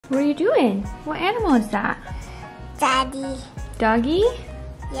What are you doing? What animal is that? Daddy. Doggy?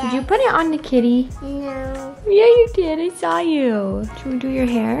 Yeah. Did you put it on the kitty? No. Yeah, you did. I saw you. Should we do your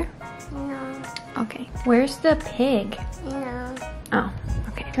hair? No. Okay. Where's the pig? No. Oh,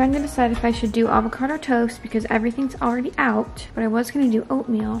 okay. I'm trying to decide if I should do avocado toast because everything's already out, but I was gonna do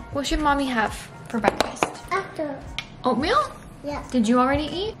oatmeal. What should mommy have for breakfast? After. Oatmeal? Yeah. Did you already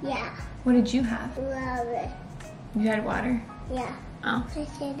eat? Yeah. What did you have? Love it. You had water? Yeah. Oh.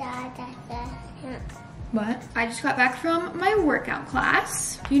 Yeah. What? I just got back from my workout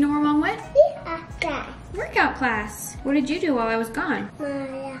class. Do you know where mom went? Yeah. Workout class. What did you do while I was gone?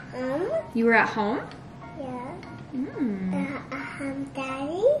 You were at home? Yeah.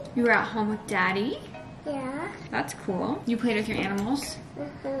 Daddy? You were at home with daddy? Yeah. That's cool. You played with your animals?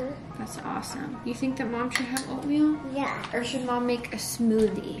 That's awesome. You think that mom should have oatmeal? Yeah. Or should mom make a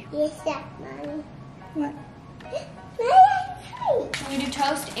smoothie? Yes, that mommy. What? Can we do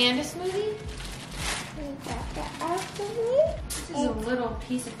toast and a smoothie? This is a little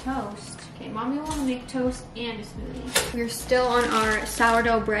piece of toast. Okay, mommy will make toast and a smoothie. We're still on our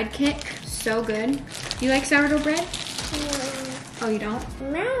sourdough bread kick. So good. Do you like sourdough bread? Oh, you don't?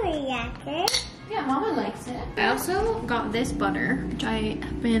 Mommy likes it. Yeah, mama likes it. I also got this butter, which I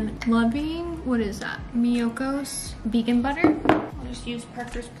have been loving. What is that? Miyoko's vegan butter. I'll just use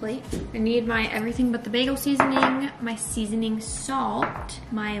Parker's plate. I need my everything but the bagel seasoning, my seasoning salt,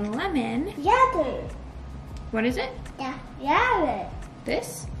 my lemon. Yabba. What is it? Yeah.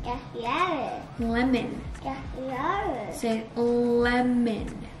 This? Yeah. Lemon. Yeah. Say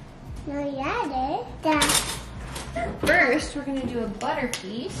lemon. No, yeah. First, we're gonna do a butter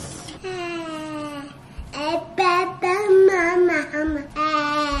piece.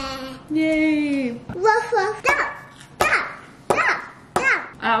 Yay!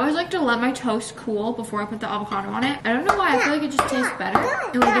 I always like to let my toast cool before I put the avocado on it. I don't know why, I feel like it just tastes better.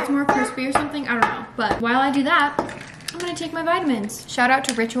 And like it's more crispy or something, I don't know. But while I do that, I'm gonna take my vitamins. Shout out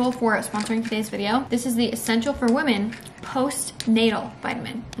to Ritual for sponsoring today's video. This is the Essential for Women postnatal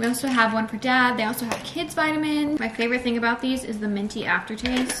vitamin. We also have one for dad. They also have kids vitamin. My favorite thing about these is the minty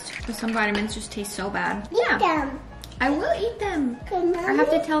aftertaste, because some vitamins just taste so bad. Yeah. I will eat them. I have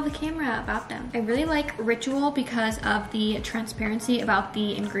to tell the camera about them. I really like Ritual because of the transparency about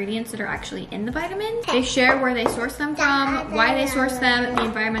the ingredients that are actually in the vitamins. They share where they source them from, why they source them, the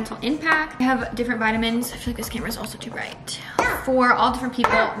environmental impact. They have different vitamins. I feel like this camera is also too bright. For all different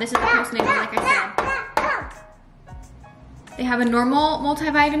people. This is the postnatal, like I said. They have a normal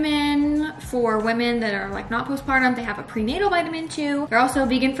multivitamin for women that are like not postpartum. They have a prenatal vitamin too. They're also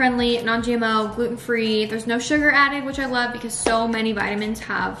vegan friendly, non-GMO, gluten-free. There's no sugar added, which I love because so many vitamins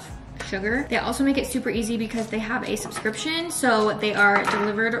have sugar. They also make it super easy because they have a subscription, so they are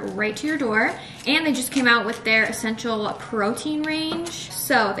delivered right to your door. And they just came out with their essential protein range.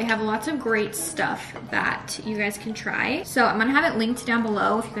 So they have lots of great stuff that you guys can try. So I'm gonna have it linked down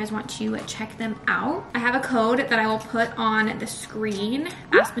below if you guys want to check them out. I have a code that I will put on the screen,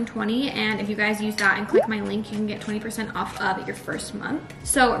 Aspyn20, and if you guys use that and click my link, you can get 20% off of your first month.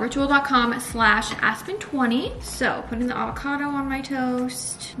 So ritual.com/Aspyn20. So putting the avocado on my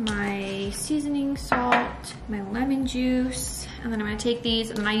toast, my seasoning salt, my lemon juice, and then I'm gonna take these,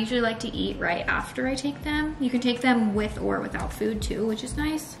 and I usually like to eat right after I take them. You can take them with or without food too, which is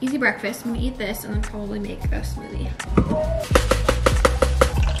nice. Easy breakfast. I'm gonna eat this and then probably make a smoothie.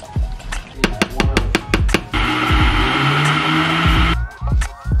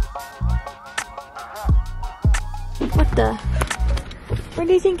 What the? Where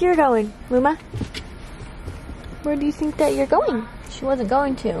do you think you're going, Luma? Where do you think that you're going? She wasn't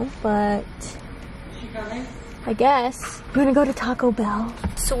going to, but She coming? I guess. We're gonna go to Taco Bell.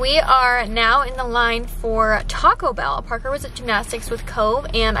 So we are now in the line for Taco Bell. Parker was at gymnastics with Cove,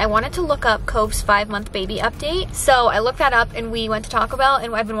 and I wanted to look up Cove's 5-month baby update. So I looked that up and we went to Taco Bell,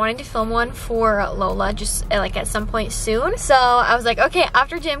 and I've been wanting to film one for Lola just like at some point soon. So I was like, okay,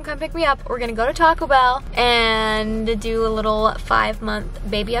 after gym, come pick me up. We're gonna go to Taco Bell and do a little 5-month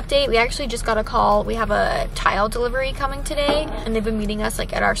baby update. We actually just got a call. We have a tile delivery coming today, and they've been meeting us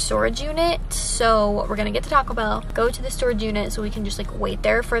like at our storage unit. So we're gonna get to Taco Bell, go to the storage unit so we can just like wait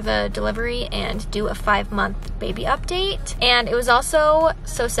there for the delivery and do a 5-month baby update. And it was also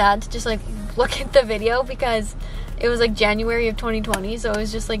so sad to just like look at the video because it was like January of 2020, so it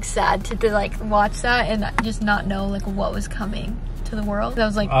was just like sad to like watch that and just not know like what was coming to the world. That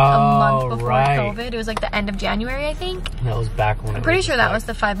was like a month before COVID. It was like the end of January, I think. That was back when I'm pretty sure that was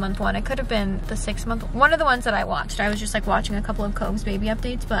the 5-month one. It could have been the 6-month one of the ones that I watched. I was just like watching a couple of Cove's baby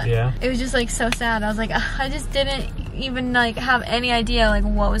updates, but yeah, it was just like so sad. I was like, I just didn't even like have any idea like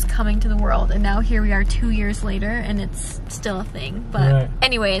what was coming to the world, and now here we are 2 years later and it's still a thing. But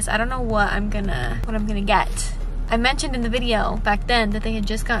anyways, I don't know what I'm gonna get. I mentioned in the video back then that they had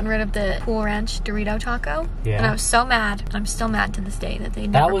just gotten rid of the Cool Ranch Dorito taco. Yeah. And I was so mad. I'm still mad to this day that they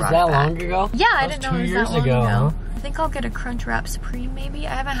never brought it back. That was that long ago? Yeah, I didn't know it was that long ago. Huh? I think I'll get a Crunchwrap Supreme maybe.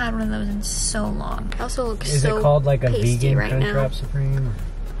 I haven't had one of those in so long. It also looks so Is it called like a vegan right Crunchwrap Supreme?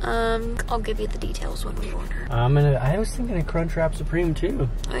 I'll give you the details when we order. I was thinking of Crunchwrap Supreme too.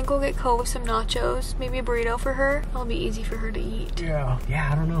 I think we'll get Cove some nachos, maybe a burrito for her. That'll be easy for her to eat. Yeah,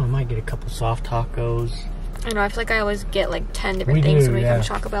 I don't know. I might get a couple soft tacos. I know, I feel like I always get like 10 different things when we come to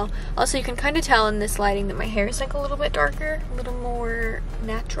Taco Bell. Also, you can kind of tell in this lighting that my hair is like a little bit darker, a little more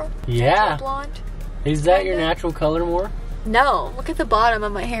natural. Yeah. Blonde. Is that your natural color more? No, look at the bottom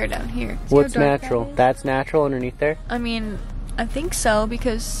of my hair down here. See what's natural? That's natural underneath there? I mean, I think so,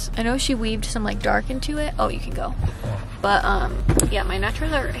 because I know she weaved some like dark into it. Oh, you can go. But yeah, my natural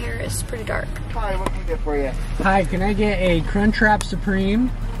hair is pretty dark. Hi, what can we get for you? Hi, can I get a Crunchwrap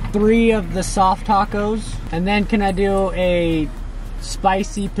Supreme, 3 of the soft tacos, and then can I do a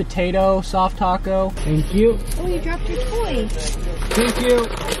spicy potato soft taco? Thank you. Oh, you dropped your toy. Thank you.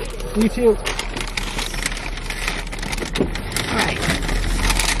 You too. Alright.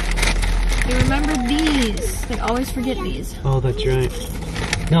 You remember these. They always forget these. Oh, that's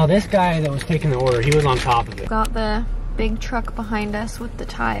right. No, this guy that was taking the order, he was on top of it. Got the big truck behind us with the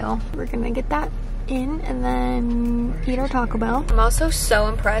tile. We're gonna get that in and then eat our Taco Bell. I'm also so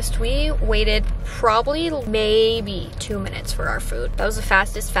impressed. We waited probably maybe 2 minutes for our food. That was the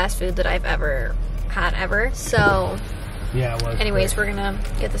fastest fast food that I've ever had So yeah, it was. Anyways, we're gonna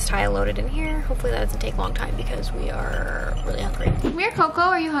get this tile loaded in here. Hopefully that doesn't take a long time because we are really hungry. Come here, Coco.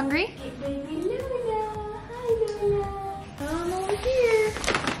 Are you hungry? Come over here.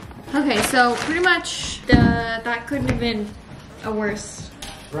 Okay, so pretty much that couldn't have been a worse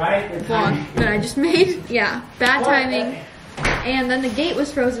vlog that I just made. Yeah, bad timing. And then the gate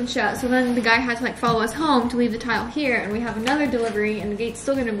was frozen shut, so then the guy had to like follow us home to leave the tile here, and we have another delivery and the gate's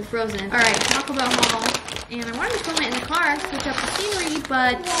still gonna be frozen. All right, Taco Bell haul. And I wanted to film it in the car, switch up the scenery,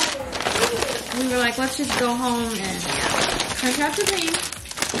 but we were like, let's just go home and yeah. Crunchwrap Supreme.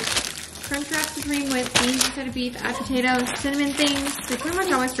 Crunchwrap Supreme with beans instead of beef, add potatoes, cinnamon things. They pretty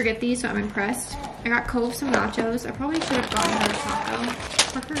much always forget these, so I'm impressed. I got Cove some nachos. I probably should have gotten her a taco.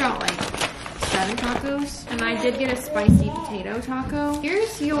 Parker got like 7 tacos. And I did get a spicy potato taco.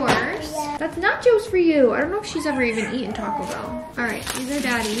 Here's yours. That's nachos for you. I don't know if she's ever even eaten Taco Bell. All right, these are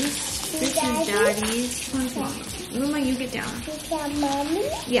Daddy's. This is Daddy's. This one's Mommy's. Luma, you get down. Is that Mommy?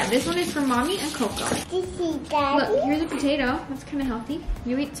 Yeah, this one is for Mommy and Coco. This is Daddy? Look, here's a potato. That's kind of healthy.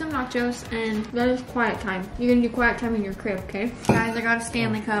 You eat some nachos, and that is quiet time. You're gonna do quiet time in your crib, okay? Guys, I got a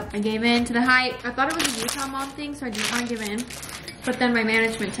Stanley Cup. I gave in to the hype. I thought it was a Utah Mom thing, so I didn't want to give in. But then my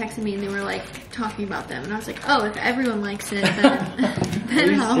management texted me and they were like talking about them, and I was like, oh, if everyone likes it,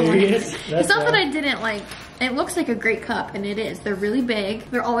 then I'll like it. It's not that I didn't like. It looks like a great cup, and it is. They're really big.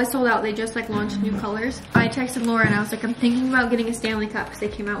 They're always sold out. They just like launched new colors. I texted Laura and I was like, I'm thinking about getting a Stanley Cup because they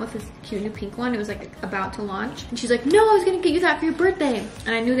came out with this cute new pink one. It was like about to launch. And she's like, no, I was gonna get you that for your birthday.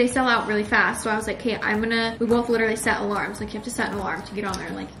 And I knew they sell out really fast. So I was like, hey, we both literally set alarms. Like you have to set an alarm to get on there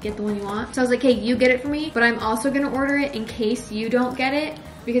and like get the one you want. So I was like, hey, you get it for me, but I'm also gonna order it in case you don't get it.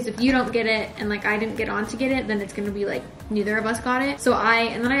 Because if you don't get it and like I didn't get on to get it, then it's gonna be like neither of us got it. So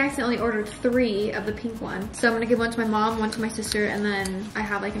and then I accidentally ordered 3 of the pink one. So I'm gonna give one to my mom, one to my sister, and then I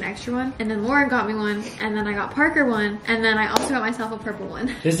have like an extra one. And then Lauren got me one, and then I got Parker one, and then I also got myself a purple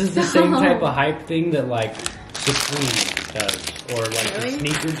one. This is the same type of hype thing that like Supreme does, or like the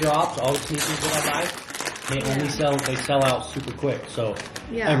sneaker drops. All the sneakers that I buy, they sell out super quick. So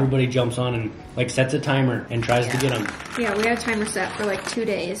everybody jumps on and like sets a timer and tries to get them. Yeah, we had a timer set for like 2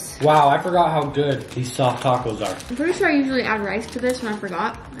 days. Wow, I forgot how good these soft tacos are. I'm pretty sure I usually add rice to this, and I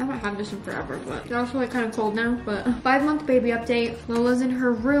forgot. I haven't had this in forever, but it's also like kind of cold now. But 5-month baby update. Lola's in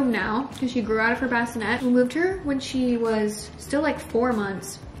her room now because she grew out of her bassinet. We moved her when she was still like 4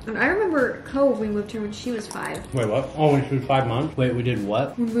 months. And I remember Cove, we moved her when she was 5. Wait, what? Oh, when she was 5 months? Wait, we did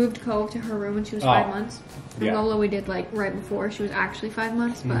what? We moved Cove to her room when she was 5 months. And Lola we did like right before she was actually 5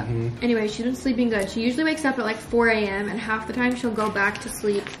 months. But anyway, she's been sleeping good. She usually wakes up at like 4 a.m. and half the time she'll go back to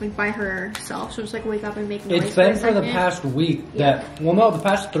sleep like by herself. She'll just like wake up and make noise. It's been for the past week that, well no, the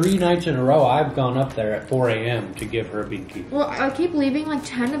past 3 nights in a row I've gone up there at 4 a.m. to give her a binky. Well, I keep leaving like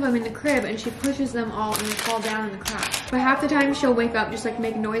 10 of them in the crib and she pushes them all and they fall down in the crack. But half the time she'll wake up, just like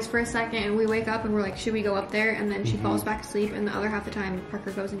make noise noise for a second and we wake up and we're like, should we go up there? And then she falls back asleep, and the other half the time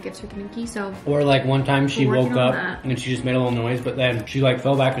Parker goes and gives her the binky. So, or like one time she woke up and she just made a little noise, but then she like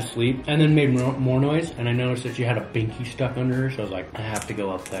fell back asleep and then made more noise, and I noticed that she had a binky stuck under her, so I was like, I have to go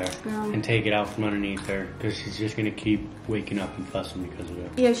up there and take it out from underneath her, because she's just gonna keep waking up and fussing because of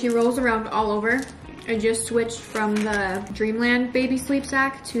it. Yeah, she rolls around all over. I just switched from the Dreamland baby sleep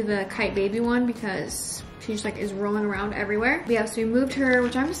sack to the Kite baby one because she just like is rolling around everywhere. But yeah, so we moved her,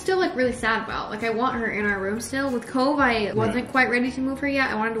 which I'm still like really sad about. Like I want her in our room still. With Cove, I wasn't quite ready to move her yet.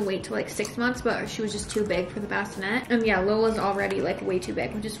 I wanted to wait till like 6 months, but she was just too big for the bassinet. And yeah, Lola's already like way too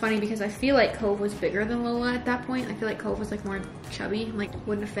big, which is funny because I feel like Cove was bigger than Lola at that point. I feel like Cove was like more chubby and like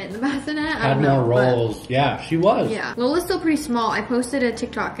wouldn't have fit in the bassinet. I don't know. Had more rolls. Yeah, she was. Yeah, Lola's still pretty small. I posted a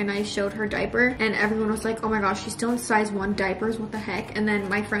TikTok and I showed her diaper, and everyone was like, oh my gosh, she's still in size 1 diapers, what the heck? And then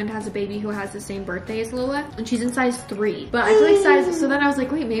my friend has a baby who has the same birthday as Lola, and she's in size 3. But I feel like size, so then I was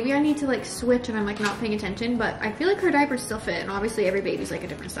like, wait, maybe I need to like switch, and I'm like not paying attention, but I feel like her diapers still fit, and obviously every baby's like a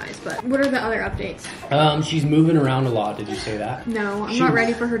different size. But what are the other updates? She's moving around a lot. Did you say that? No, I'm not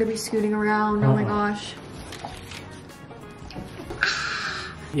ready for her to be scooting around. Oh my gosh.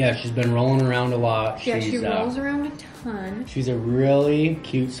 Yeah, she's been rolling around a lot. Yeah, she rolls around a ton. She's a really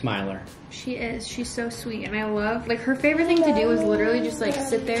cute smiler. She is. She's so sweet, and I love, like, her favorite thing to do is literally just like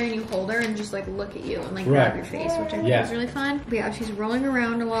sit there and you hold her and just like look at you and like grab your face, which I think is really fun. But yeah, she's rolling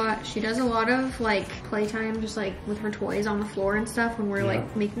around a lot. She does a lot of like playtime just like with her toys on the floor and stuff when we're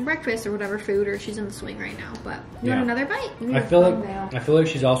like making breakfast or whatever food, or she's in the swing right now. But you want another bite? I feel like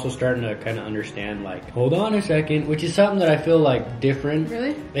she's also starting to kind of understand like, hold on a second, which is something that I feel like different.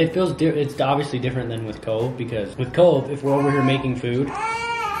 Really? It feels it's obviously different than with Cove, because with Cove, if we're over here making food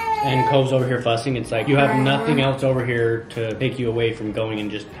and Cove's over here fussing, it's like you have nothing else over here to take you away from going and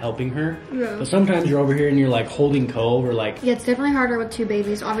just helping her. Yeah. But sometimes you're over here and you're like holding Cove, or like... Yeah, it's definitely harder with 2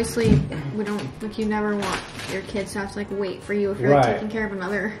 babies. Obviously, we don't, like, you never want your kids to have to like wait for you if you're like taking care of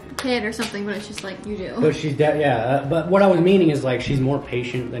another kid or something, but it's just like you do. But she's, but what I was meaning is like she's more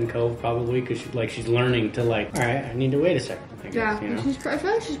patient than Cove probably, because she's learning to like, all right, I need to wait a second. I guess, you know? I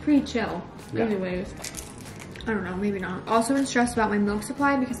feel like she's pretty chill. Yeah. Anyways. I don't know, maybe not. Also been stressed about my milk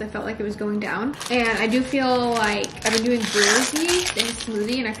supply because I felt like it was going down. And I do feel like I've been doing brewer's yeast in a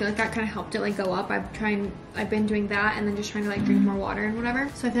smoothie, and I feel like that kind of helped it like go up. I've been doing that and then just trying to like drink more water and whatever.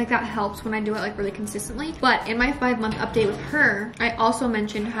 So I feel like that helps when I do it like really consistently. But in my 5-month update with her, I also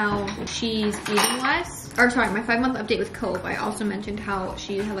mentioned how she's eating less. Or sorry, my 5-month update with Cove, I also mentioned how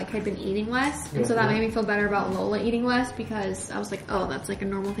she had been eating less. And so that made me feel better about Lola eating less, because I was like, oh, that's like a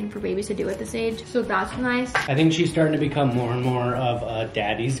normal thing for babies to do at this age. So that's nice. I think she's starting to become more and more of a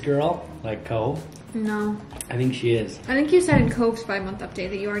daddy's girl, like Cove. No. I think she is. I think you said in Cove's 5-month update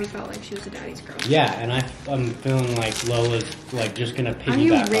that you already felt like she was a daddy's girl. Yeah, and I'm feeling like Lola's like just gonna piggyback. Are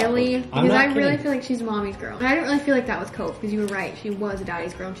you really? Because I really feel like she's mommy's girl. And I didn't really feel like that with Cove, because you were right. She was a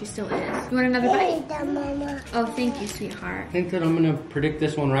daddy's girl and she still is. You want another bite? Mama. Oh, thank you, sweetheart. I think that I'm gonna predict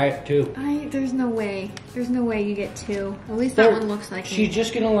this one right too. There's no way. There's no way you get 2. At least that one looks like she's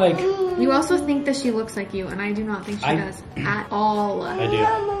just gonna like... You also think that she looks like you, and I do not think she does at all. I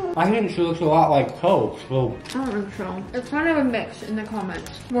do. I think she looks a lot like Cove, so... I don't really know. It's kind of a mix in the comments.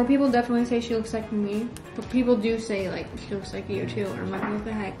 More people definitely say she looks like me, but people do say like she looks like you too, and I'm like, what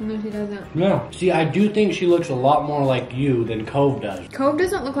the heck? No, she doesn't. Yeah. See, I do think she looks a lot more like you than Cove does. Cove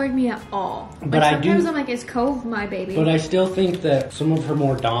doesn't look like me at all. But like, sometimes I'm like, is Cove my baby? But I still think that some of her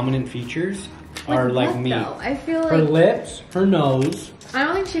more dominant features are like me. Though? I feel like... Her lips, her nose... I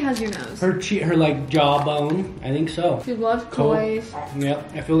don't think she has your nose. Her like jawbone. I think so. She loves toys.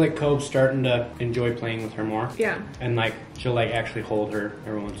 Yep. I feel like Cove's starting to enjoy playing with her more. Yeah. And like she'll like actually hold her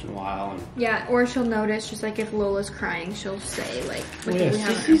every once in a while. And yeah, or she'll notice just like if Lola's crying, she'll say like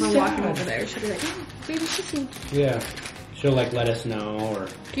if we're walking over there, she'll be like, oh, baby Sissy. Yeah. She'll like let us know, or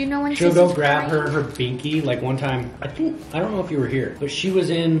do you know when she'll go grab her binky. Like one time, I don't know if you were here, but she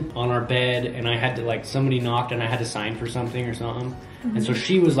was in on our bed, and I had to like, somebody knocked and I had to sign for something or something. And so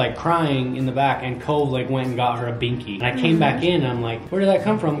she was like crying in the back, and Cove like went and got her a binky. And I came back in, and I'm like, where did that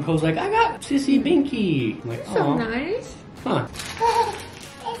come from? And Cove's like, I got Sissy binky. I'm like, oh, so nice. Huh.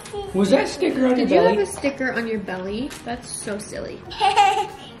 Was that sticker on your belly? Did you have a sticker on your belly? That's so silly.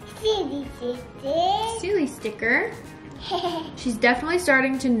 Silly sticker. Silly sticker. She's definitely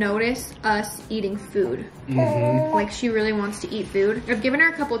starting to notice us eating food. Like she really wants to eat food. I've given her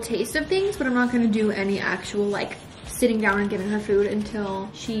a couple tastes of things, but I'm not going to do any actual like sitting down and giving her food until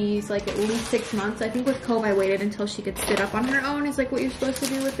she's like at least 6 months. I think with Cove I waited until she could sit up on her own, is like what you're supposed to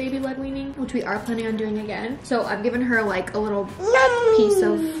do with baby led weaning, which we are planning on doing again. So I've given her like a little piece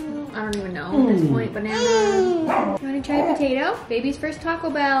of I don't even know at this point. Banana. You want to try a potato? Baby's first Taco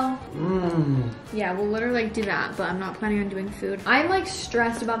Bell. Yeah, we'll literally like do that, but I'm not planning on doing food. I'm like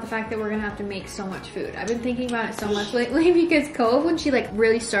stressed about the fact that we're gonna have to make so much food. I've been thinking about it so much lately because Cove, when she like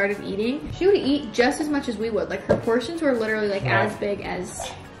really started eating, she would eat just as much as we would. Like her portions were literally like as big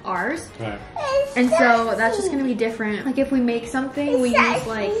as ours. Right. And so that's just gonna be different. Like if we make something, we use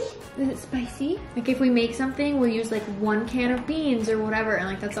like, is it spicy? Like if we make something, we'll use like 1 can of beans or whatever, and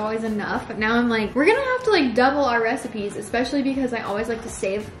like that's always enough. But now I'm like, we're gonna have to like double our recipes, especially because I always like to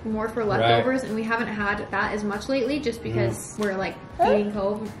save more for leftovers, and we haven't had that as much lately just because we're like eating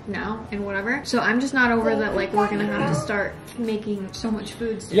Cove now and whatever. So I'm just not over that like we're gonna have to start making so much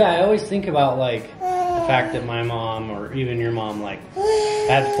food soon. Yeah, I always think about like the fact that my mom or even your mom like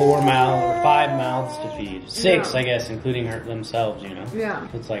had 4 mouths or 5 mouths to feed. 6, I guess, including themselves, you know? Yeah.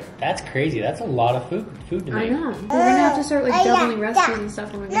 So it's like, that's crazy. That's a lot of food to make. I know. We're gonna have to start like doubling recipes and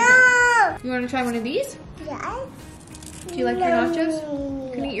stuff when we make them. You wanna try one of these? Yes. Do you like your nachos?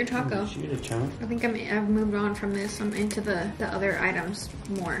 You can eat your taco. Shoot a chunk. I think I've moved on from this. I'm into the other items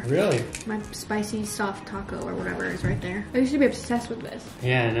more. Really? My spicy soft taco or whatever is right there. I used to be obsessed with this.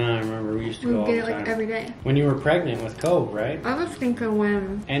 Yeah, no, I remember we used to go all the time. We'd get it like every day. When you were pregnant with Cove, right? I was thinking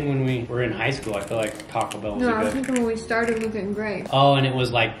when... And when we were in high school, I feel like Taco Bell was No, I was thinking when we started Luke and Gray. Oh, and it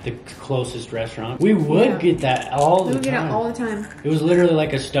was like the closest restaurant. We would get that all the time. We would get it all the time. It was literally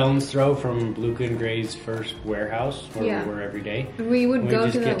like a stone's throw from Luke and Gray's first warehouse where we were every day. We would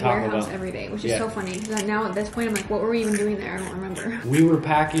go to the warehouse every day, which is so funny. Now at this point, I'm like, what were we even doing there? I don't remember. We were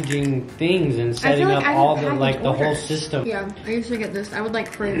packaging things and setting up all the the whole system. Yeah, I used to get this. I would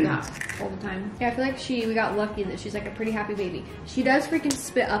like crave that all the time. Yeah, I feel like we got lucky that she's like a pretty happy baby. She does freaking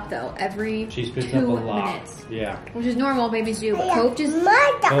spit up though every 2 minutes. Yeah, which is normal, babies do. But Cove just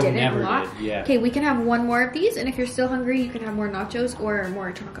didn't a lot. Yeah. Okay, we can have 1 more of these, and if you're still hungry, you can have more nachos or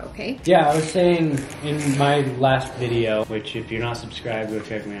more taco. Okay. Yeah, I was saying in my last video, which if you're not subscribed, go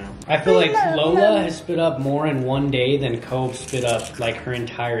check me out. I feel like Lola has spit up more in 1 day than Cove spit up like her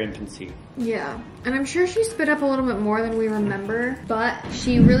entire infancy. Yeah, and I'm sure she spit up a little bit more than we remember, but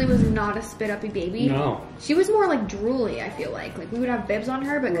she really was not a spit-uppy baby. No. She was more like drooly, I feel like. Like we would have bibs on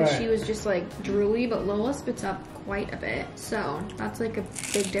her, but because she was just like drooly, but Lola spits up quite a bit. So that's like a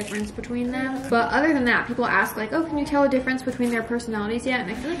big difference between them. But other than that, people ask like, oh, can you tell a difference between their personalities yet? And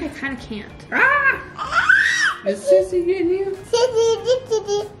I feel like I kind of can't. Ah! Is Sissy getting you? Sissy,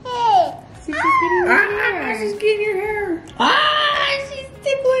 Sissy's getting your hair. She's getting your hair. Ah, she's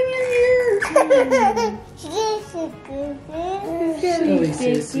tickling your hair. Silly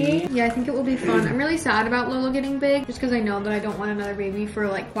Sissy. Yeah, I think it will be fun. I'm really sad about Lola getting big, just because I know that I don't want another baby for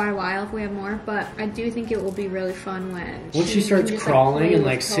like quite a while if we have more. But I do think it will be really fun when she starts crawling and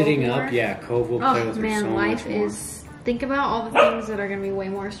like sitting up. Yeah, Cove will play with her so much more. Life is. Think about all the things that are gonna be way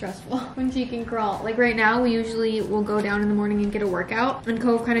more stressful when she can crawl. Like right now, we usually will go down in the morning and get a workout, and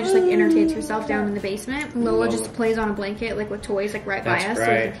Cove kind of just like entertains herself down in the basement. Lola just plays on a blanket like with toys like right by us, so we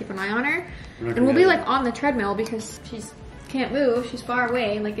can keep an eye on her. And we'll be like on the treadmill because she's can't move, she's far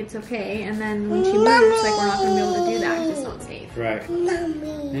away, like it's okay. And then when she moves, like we're not gonna be able to do that because it's not safe. Right.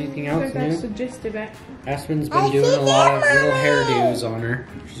 Anything else new? That's the gist of it. Aspyn's been doing a lot of little hairdos on her.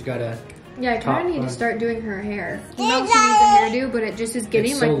 She's got a I kind of need to start doing her hair. You know she needs a hairdo, but it just is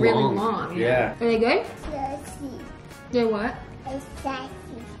getting like really long. Yeah. Are they good? Spicy. They're what? They're spicy.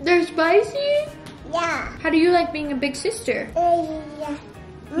 They're spicy? Yeah. How do you like being a big sister? Yeah.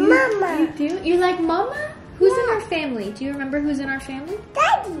 Mama. You do? You like Mama? Who's in our family? Do you remember who's in our family?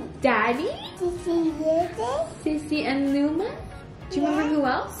 Daddy. Daddy? Sissy and Luma? Do you remember who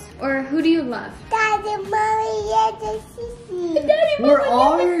else? Or who do you love? Daddy, Mommy, and Sissy. Daddy, we're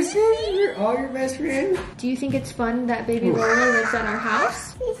all your sisters. We're all your best friends. Do you think it's fun that baby Lola lives at our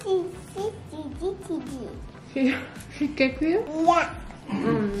house? Sissy. She kicked you? Yeah.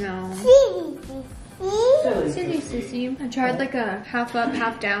 Oh no. Sissy. Silly Sissy. I tried like a half up,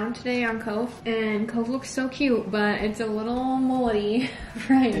 half down today on Cove, and Cove looks so cute, but it's a little mullety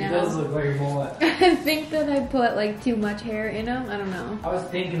right now. It does look like a mullet. I think that I put like too much hair in him. I don't know. I was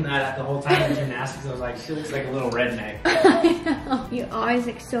thinking that the whole time in gymnastics. I was like, she looks like a little redneck. I know. You always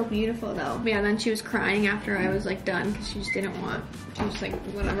look so beautiful though. Yeah, then she was crying after I was like done because she just didn't want. She was like,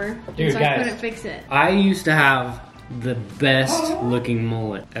 whatever. Dude, so guys, I couldn't fix it. I used to have the best looking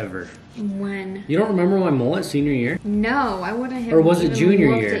mullet ever. When? You don't remember my mullet senior year? No, I wouldn't have. Or was it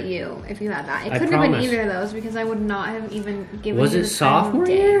junior looked year? At you if you had that. It couldn't have been either of those because I would not have even given. Was it sophomore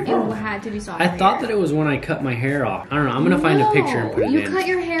year? It had to be sophomore year. I thought that it was when I cut my hair off. I don't know. I'm gonna find a picture and put it in. You cut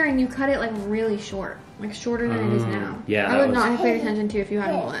your hair and you cut it like really short. Like shorter than it is now. Yeah, I would not have paid attention to if you had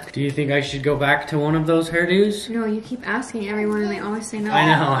a mullet. Do you think I should go back to one of those hairdos? No, you keep asking everyone and they always say no. I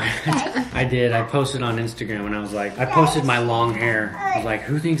know. I did. I posted on Instagram and I was like, I posted my long hair. I was like,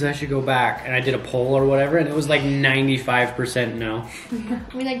 who thinks I should go back? And I did a poll or whatever and it was like 95% no.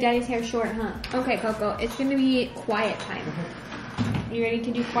 We like daddy's hair short, huh? Okay, Coco, it's gonna be quiet time. You ready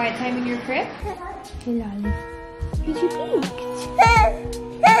to do quiet time in your crib? Hey, Lolly. Did you peek?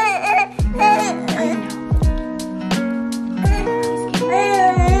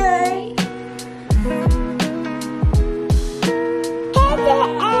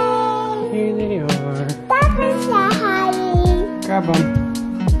 Here they are. Papa said hi. Grab them.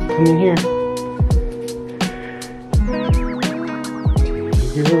 Come in here.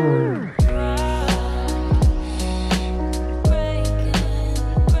 Good.